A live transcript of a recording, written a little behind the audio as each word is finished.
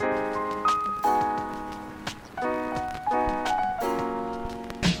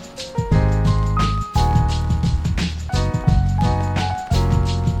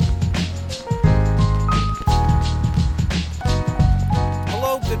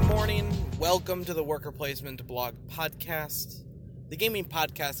Welcome to the Worker Placement Blog Podcast, the gaming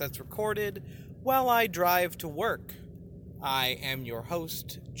podcast that's recorded while I drive to work. I am your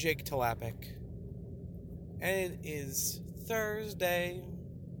host, Jake Talapik, and it is Thursday.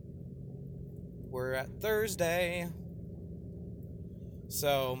 We're at Thursday.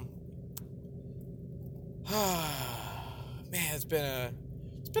 So, man, it's been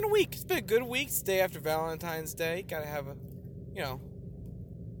a week. It's been a good week. It's the day after Valentine's Day. Gotta have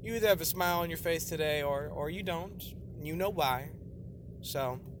you either have a smile on your face today or you don't. You know why.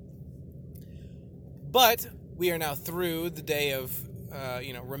 So, but we are now through the day of,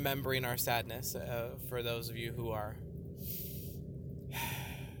 remembering our sadness for those of you who are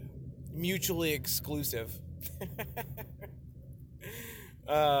mutually exclusive.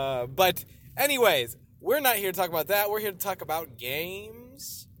 But anyways, we're not here to talk about that. We're here to talk about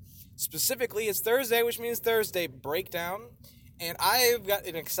games. Specifically, it's Thursday, which means Thursday Breakdown. And I've got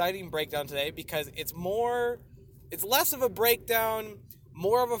an exciting breakdown today because it's less of a breakdown,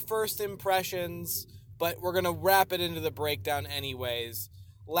 more of a first impressions, but we're going to wrap it into the breakdown anyways.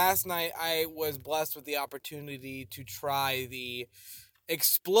 Last night, I was blessed with the opportunity to try the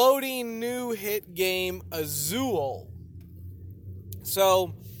exploding new hit game, Azul.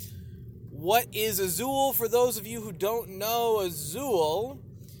 So, what is Azul? For those of you who don't know, Azul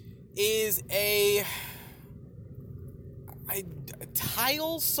is a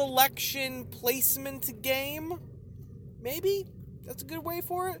tile selection placement game. Maybe that's a good way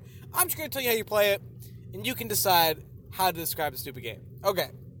for it. I'm just going to tell you how you play it, and you can decide how to describe the stupid game. Okay,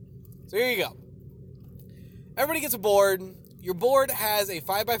 so here you go. Everybody gets a board. Your board has a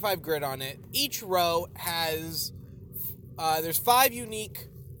 5x5 grid on it. Each row has there's 5 unique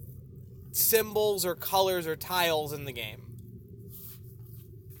symbols or colors or tiles in the game.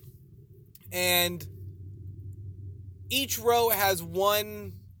 And each row has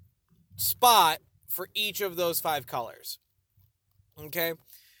one spot for each of those 5 colors. Okay?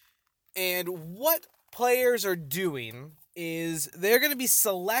 And what players are doing is they're going to be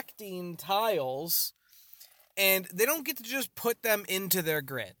selecting tiles, and they don't get to just put them into their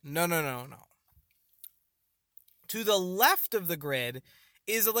grid. No. To the left of the grid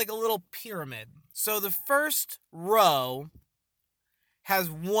is like a little pyramid. So the first row has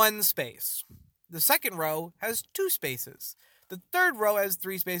 1 space. The second row has 2 spaces. The third row has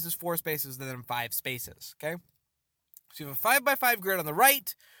 3 spaces, 4 spaces, and then 5 spaces. Okay? So you have a 5x5 grid on the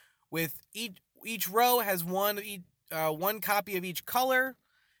right, with each row has one copy of each color,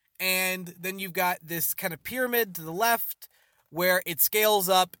 and then you've got this kind of pyramid to the left, where it scales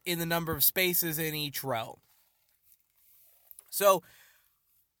up in the number of spaces in each row. So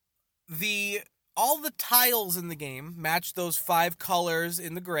all the tiles in the game match those 5 colors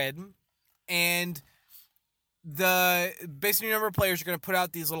in the grid. And based on your number of players, you're going to put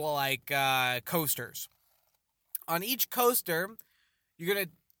out these little coasters. On each coaster, you're going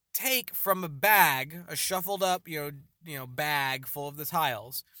to take from a bag, a shuffled up, bag full of the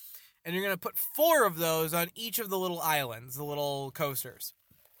tiles, and you're going to put 4 of those on each of the little islands, the little coasters.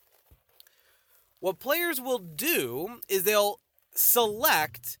 What players will do is they'll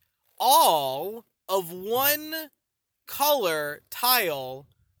select all of one color tile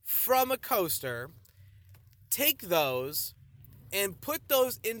from a coaster, take those, and put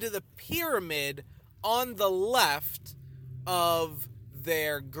those into the pyramid on the left of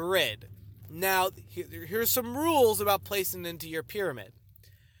their grid. Now, here's some rules about placing it into your pyramid.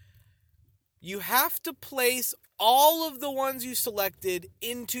 You have to place all of the ones you selected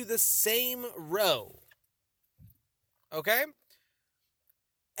into the same row. Okay?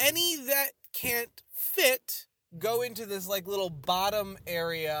 Any that can't fit go into this little bottom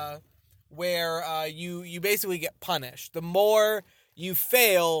area where you basically get punished. The more you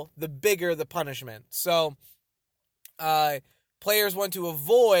fail, the bigger the punishment. So players want to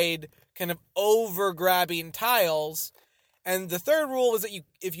avoid kind of over-grabbing tiles. And the third rule is that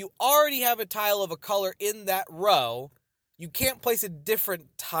if you already have a tile of a color in that row, you can't place a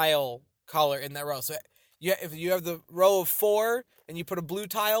different tile color in that row. So if you have the row of 4 and you put a blue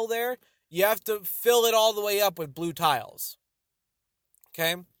tile there, you have to fill it all the way up with blue tiles.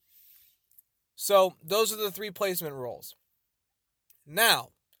 Okay? So, those are the 3 placement rules.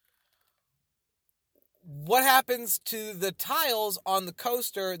 Now, what happens to the tiles on the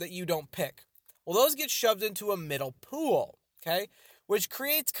coaster that you don't pick? Well, those get shoved into a middle pool, okay? Which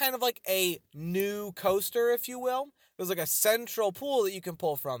creates kind of like a new coaster, if you will. There's like a central pool that you can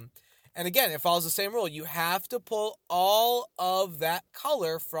pull from. And again, it follows the same rule. You have to pull all of that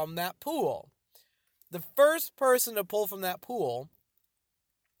color from that pool. The first person to pull from that pool,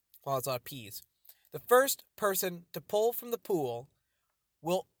 well, it's a lot of P's. The first person to pull from the pool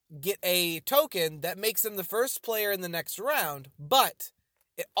will get a token that makes them the first player in the next round, but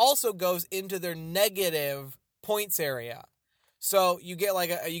it also goes into their negative points area. So you get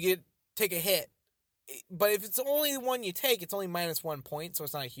take a hit, but if it's only the one you take, it's only -1 point, so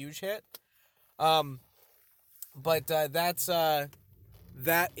it's not a huge hit. But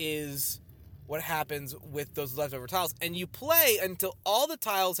that is what happens with those leftover tiles, and you play until all the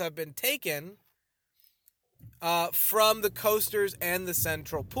tiles have been taken from the coasters and the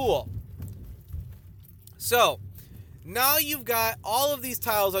central pool. So now you've got all of these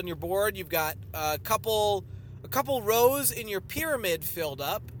tiles on your board. You've got a couple rows in your pyramid filled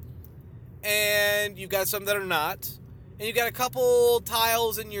up, and you've got some that are not, and you've got a couple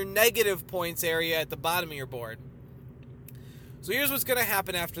tiles in your negative points area at the bottom of your board. So here's what's going to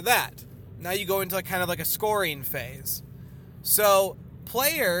happen after that. Now you go into kind of like a scoring phase. So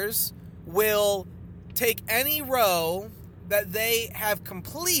players will take any row that they have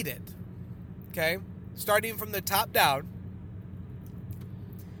completed, okay, starting from the top down,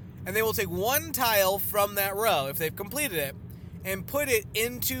 and they will take one tile from that row, if they've completed it, and put it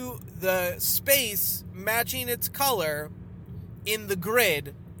into the space matching its color in the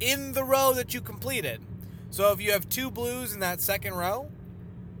grid in the row that you completed. So if you have 2 blues in that second row,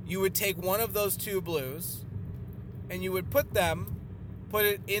 you would take one of those 2 blues and you would put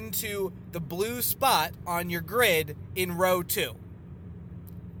it into the blue spot on your grid in row 2.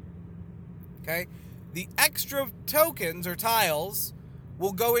 Okay? The extra tokens or tiles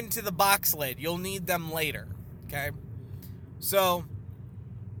will go into the box lid. You'll need them later. Okay? So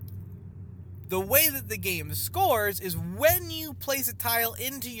the way that the game scores is when you place a tile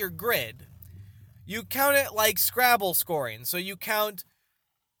into your grid, you count it like Scrabble scoring. So you count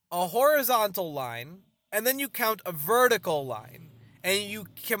a horizontal line, and then you count a vertical line. And you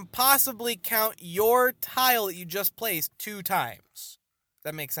can possibly count your tile that you just placed 2 times. Does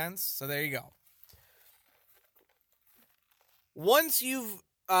that make sense? So there you go. Once you've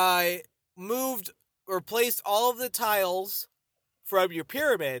moved or placed all of the tiles from your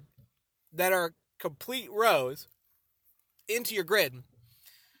pyramid that are complete rows into your grid,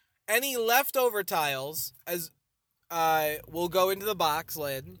 any leftover tiles will go into the box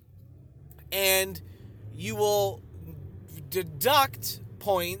lid, and you will deduct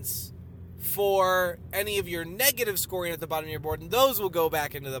points for any of your negative scoring at the bottom of your board, and those will go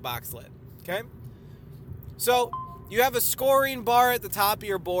back into the box lid. Okay? So you have a scoring bar at the top of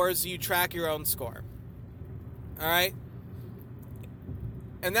your board, so you track your own score. All right?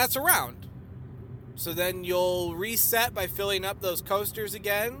 And that's a round. So then you'll reset by filling up those coasters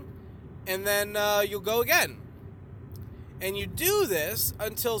again, and then you'll go again. And you do this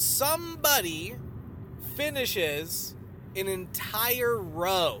until somebody finishes an entire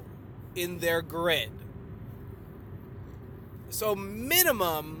row in their grid. So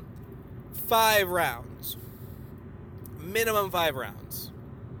minimum 5 rounds. Minimum 5 rounds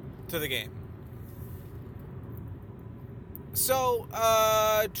to the game. So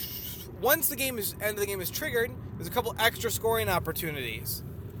once the end of the game is triggered, there's a couple extra scoring opportunities.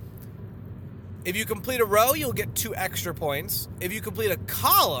 If you complete a row, you'll get 2 extra points. If you complete a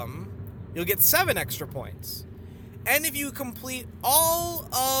column, you'll get 7 extra points. And if you complete all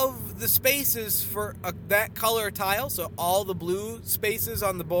of the spaces for that color tile, so all the blue spaces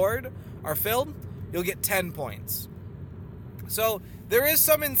on the board are filled, you'll get 10 points. So there is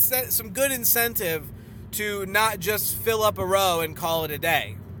some good incentive to not just fill up a row and call it a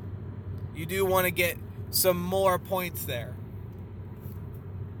day. You do want to get some more points there.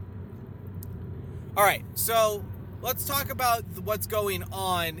 All right, so let's talk about what's going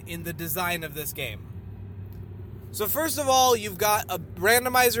on in the design of this game. So first of all, you've got a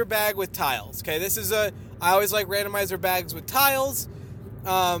randomizer bag with tiles. Okay, I always like randomizer bags with tiles.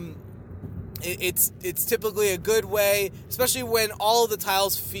 It's typically a good way, especially when all of the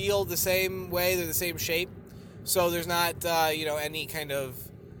tiles feel the same way, they're the same shape. So there's not any kind of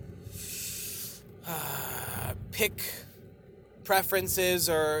pick preferences,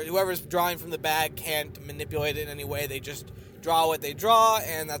 or whoever's drawing from the bag can't manipulate it in any way. They just draw what they draw,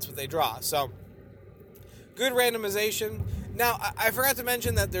 and that's what they draw. So good randomization. Now, I forgot to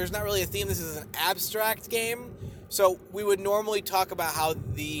mention that there's not really a theme. This is an abstract game. So we would normally talk about how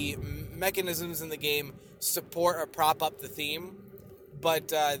the mechanisms in the game support or prop up the theme. But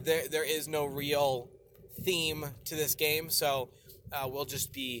there is no real theme to this game. So we'll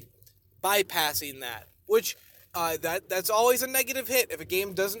just be bypassing that. Which, that's always a negative hit. If a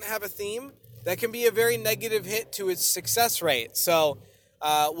game doesn't have a theme, that can be a very negative hit to its success rate. So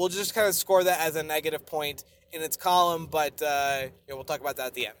we'll just kind of score that as a negative point in its column, but we'll talk about that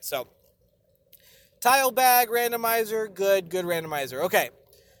at the end. So, tile bag randomizer, good randomizer. Okay,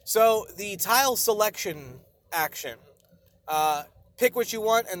 So the tile selection action. Pick what you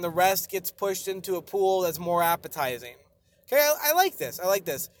want, and the rest gets pushed into a pool that's more appetizing. Okay, I like this. I like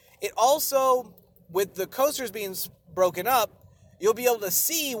this. It also, with the coasters being broken up, you'll be able to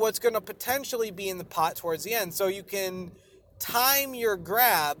see what's going to potentially be in the pot towards the end. So you can time your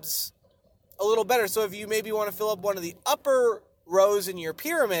grabs a little better. So if you maybe want to fill up one of the upper rows in your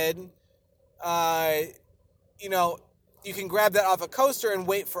pyramid, you can grab that off a coaster and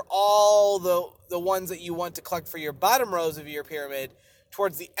wait for all the ones that you want to collect for your bottom rows of your pyramid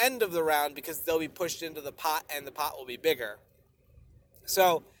towards the end of the round, because they'll be pushed into the pot and the pot will be bigger.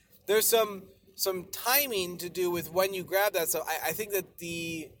 So there's some timing to do with when you grab that. So I think that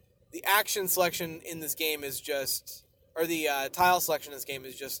the action selection in this game is just, or the tile selection in this game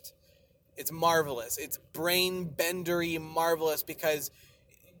is just, it's marvelous. It's brain-bendery marvelous, because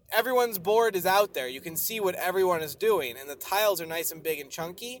everyone's board is out there. You can see what everyone is doing, and the tiles are nice and big and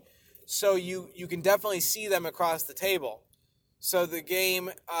chunky, so you can definitely see them across the table. So the game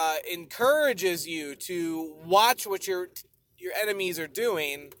encourages you to watch what your enemies are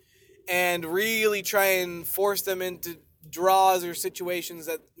doing and really try and force them into draws or situations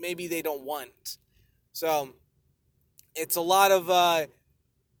that maybe they don't want. So it's a lot of...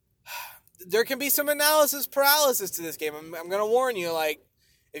 there can be some analysis paralysis to this game. I'm going to warn you, like,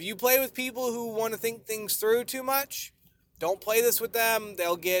 if you play with people who want to think things through too much, don't play this with them.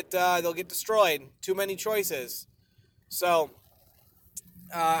 They'll get destroyed. Too many choices. So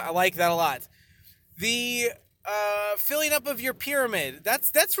I like that a lot. The filling up of your pyramid,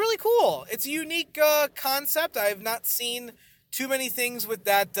 that's really cool. It's a unique concept. I've not seen too many things with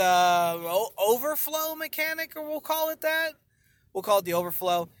that overflow mechanic, or we'll call it that. We'll call it the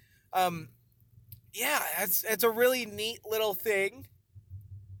overflow. It's a really neat little thing.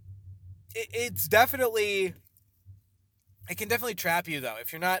 It can definitely trap you, though,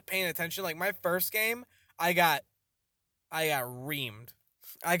 if you're not paying attention. Like my first game, I got reamed.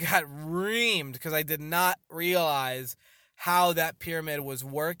 I got reamed because I did not realize how that pyramid was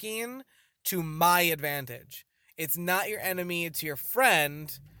working to my advantage. It's not your enemy, it's your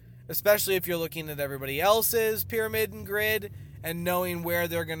friend, especially if you're looking at everybody else's pyramid and grid and knowing where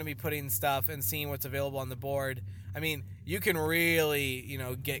they're going to be putting stuff and seeing what's available on the board. I mean, you can really,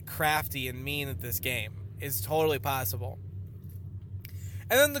 get crafty and mean at this game. It's totally possible.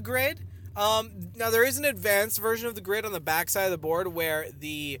 And then the grid. Now, there is an advanced version of the grid on the back side of the board where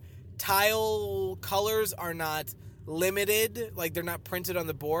the tile colors are not limited, like they're not printed on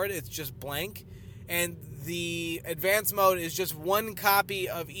the board. It's just blank. And the advanced mode is just one copy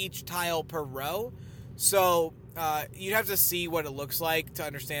of each tile per row. So you'd have to see what it looks like to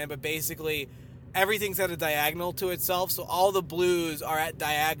understand. But basically, everything's at a diagonal to itself. So all the blues are at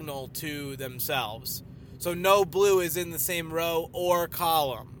diagonal to themselves. So no blue is in the same row or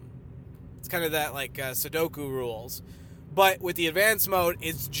column. It's kind of that like Sudoku rules. But with the advanced mode,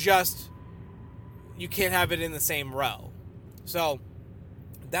 it's just, you can't have it in the same row. So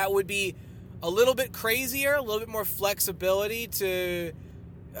that would be a little bit crazier, a little bit more flexibility to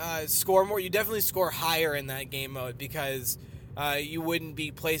score more. You definitely score higher in that game mode because you wouldn't be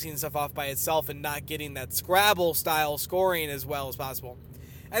placing stuff off by itself and not getting that Scrabble style scoring as well as possible.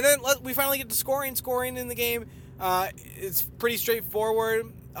 And then we finally get to scoring. Scoring in the game, it's pretty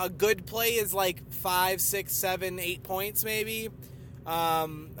straightforward. A good play is like 5, 6, 7, 8 points maybe. I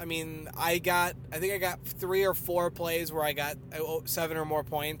think I got 3 or 4 plays where I got 7 or more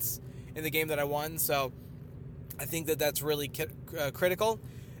points in the game that I won. So I think that's really critical,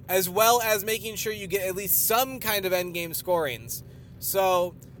 as well as making sure you get at least some kind of end game scorings.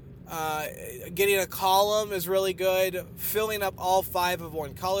 So getting a column is really good. Filling up all 5 of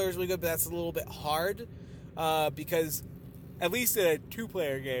one color is really good, but that's a little bit hard because, at least in a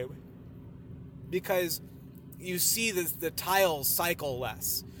 2-player game, because you see the tiles cycle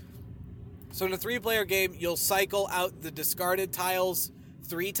less. So in a 3-player game, you'll cycle out the discarded tiles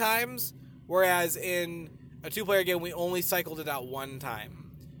 3 times, whereas in a 2-player game, we only cycled it out 1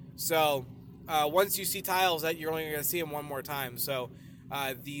 time. So once you see tiles, that you're only going to see them 1 more time. So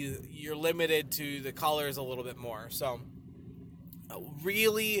you're limited to the colors a little bit more. So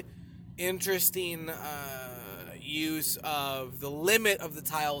really interesting use of the limit of the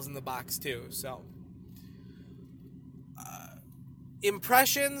tiles in the box too. So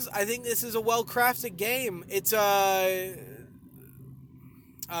impressions, I think this is a well-crafted game. It's a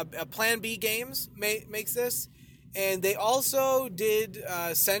Plan B Games makes this, and they also did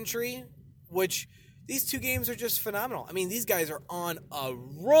Century, which these 2 games are just phenomenal. I mean, these guys are on a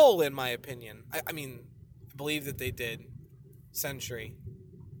roll, in my opinion. I believe that they did Century,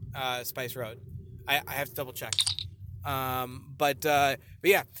 Spice Road. I have to double check. But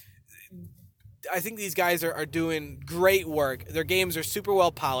yeah, I think these guys are doing great work. Their games are super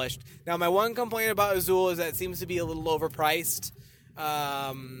well polished. Now, my one complaint about Azul is that it seems to be a little overpriced.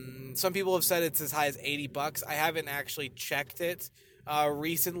 Some people have said it's as high as $80. I haven't actually checked it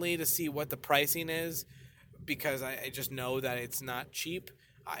recently to see what the pricing is, because I just know that it's not cheap.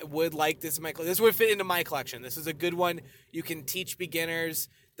 I would like this in my collection. This would fit into my collection. This is a good one. You can teach beginners.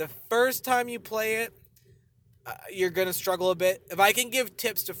 The first time you play it, you're going to struggle a bit. If I can give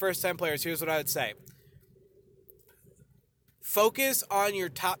tips to first-time players, here's what I would say. Focus on your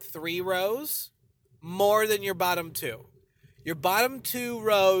top 3 rows more than your bottom 2. Your bottom 2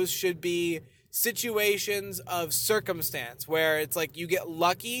 rows should be situations of circumstance where it's like you get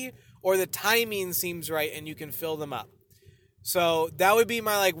lucky or the timing seems right and you can fill them up. So that would be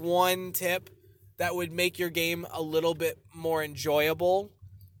my one tip that would make your game a little bit more enjoyable.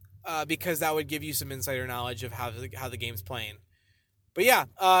 Because that would give you some insider knowledge of how the game's playing. But yeah,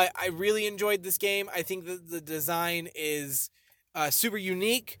 I really enjoyed this game. I think that the design is super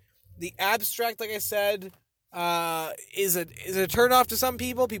unique. The abstract, like I said, is a turnoff to some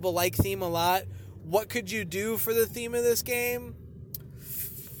people. People like theme a lot. What could you do for the theme of this game?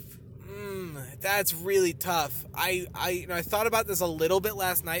 That's really tough. I thought about this a little bit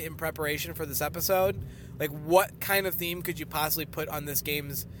last night in preparation for this episode. What kind of theme could you possibly put on this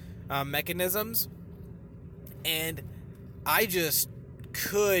game's mechanisms? And I just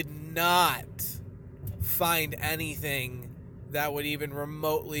could not find anything that would even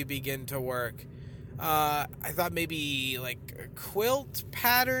remotely begin to work. I thought maybe a quilt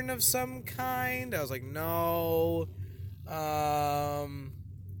pattern of some kind. I was like, no.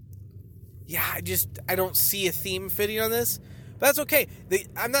 Yeah, I don't see a theme fitting on this. But that's okay.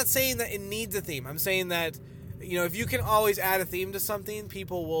 I'm not saying that it needs a theme. I'm saying that, if you can always add a theme to something,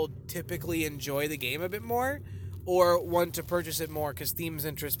 people will typically enjoy the game a bit more or want to purchase it more because themes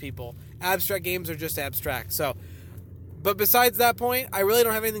interest people. Abstract games are just abstract. So, but besides that point, I really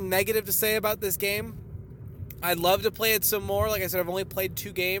don't have anything negative to say about this game. I'd love to play it some more. Like I said, I've only played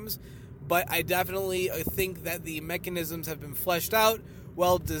 2 games, but I definitely think that the mechanisms have been fleshed out,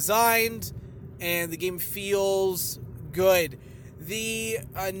 well designed, and the game feels good. The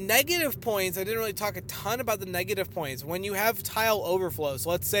negative points, I didn't really talk a ton about the negative points. When you have tile overflow, so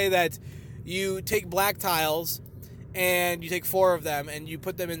let's say that you take black tiles and you take 4 of them and you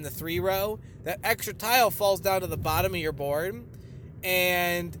put them in the 3 row, that extra tile falls down to the bottom of your board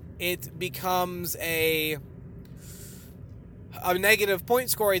and it becomes a negative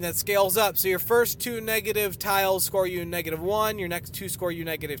point scoring that scales up. So your first 2 negative tiles score you -1, your next 2 score you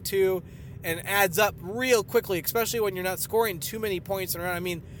 -2, and adds up real quickly, especially when you're not scoring too many points in a round. I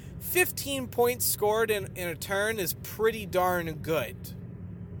mean, 15 points scored in a turn is pretty darn good.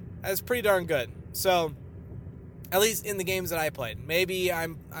 That's pretty darn good. So, at least in the games that I played. Maybe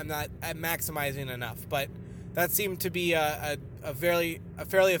I'm not maximizing enough, but that seemed to be a fairly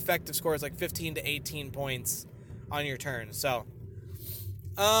effective score. It's 15 to 18 points on your turn. So,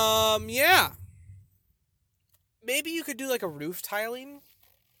 yeah. Maybe you could do a roof tiling,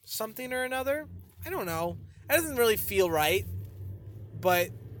 something or another. I don't know. That doesn't really feel right.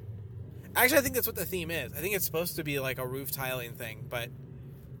 But actually, I think that's what the theme is. I think it's supposed to be a roof tiling thing, but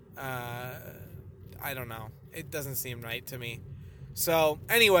I don't know. It doesn't seem right to me. So,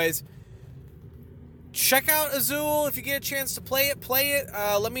 anyways, check out Azul. If you get a chance to play it.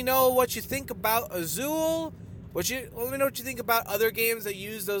 Let me know what you think about Azul. Let me know what you think about other games that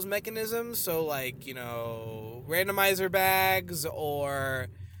use those mechanisms. So, randomizer bags or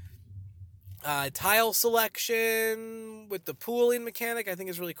tile selection with the pooling mechanic, I think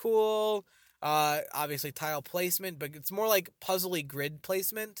is really cool. Obviously tile placement, but it's more like puzzly grid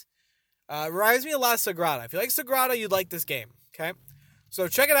placement. Reminds me a lot of Sagrada. If you like Sagrada, you'd like this game. Okay, so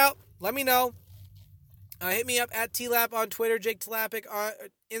check it out. Let me know. Hit me up at TLAP on Twitter, Jake Tlapic on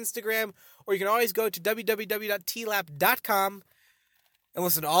Instagram, or you can always go to www.tlap.com and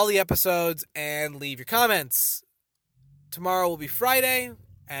listen to all the episodes and leave your comments. Tomorrow will be Friday,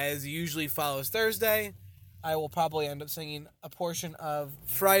 as usually follows Thursday. I will probably end up singing a portion of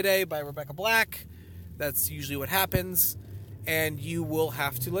Friday by Rebecca Black. That's usually what happens. And you will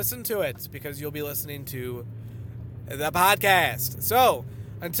have to listen to it because you'll be listening to the podcast. So,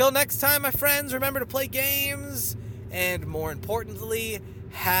 until next time, my friends, remember to play games and, more importantly,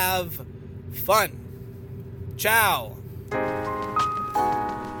 have fun. Ciao.